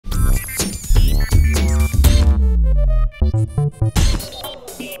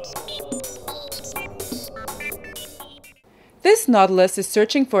This nautilus is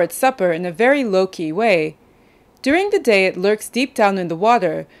searching for its supper in a very low-key way. During the day it lurks deep down in the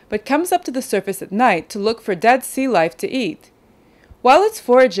water, but comes up to the surface at night to look for dead sea life to eat. While it's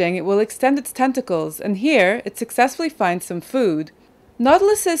foraging, it will extend its tentacles, and here it successfully finds some food.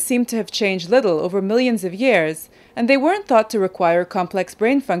 Nautiluses seem to have changed little over millions of years, and they weren't thought to require complex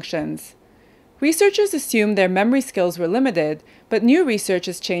brain functions. Researchers assumed their memory skills were limited, but new research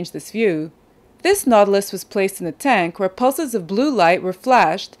has changed this view. This nautilus was placed in a tank where pulses of blue light were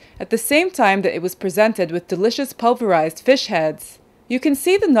flashed at the same time that it was presented with delicious pulverized fish heads. You can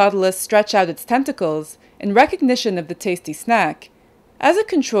see the nautilus stretch out its tentacles in recognition of the tasty snack. As a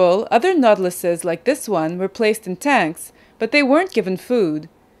control, other nautiluses like this one were placed in tanks, but they weren't given food.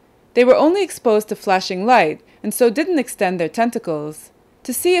 They were only exposed to flashing light, and so didn't extend their tentacles.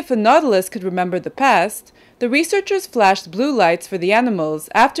 To see if a nautilus could remember the past, the researchers flashed blue lights for the animals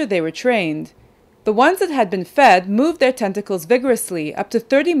after they were trained. The ones that had been fed moved their tentacles vigorously up to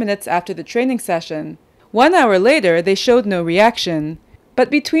 30 minutes after the training session. 1 hour later, they showed no reaction.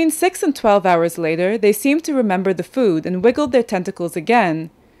 But between 6 and 12 hours later, they seemed to remember the food and wiggled their tentacles again.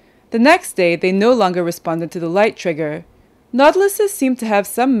 The next day, they no longer responded to the light trigger. Nautiluses seem to have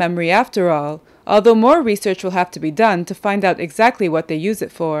some memory after all, although more research will have to be done to find out exactly what they use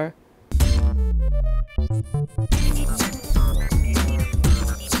it for.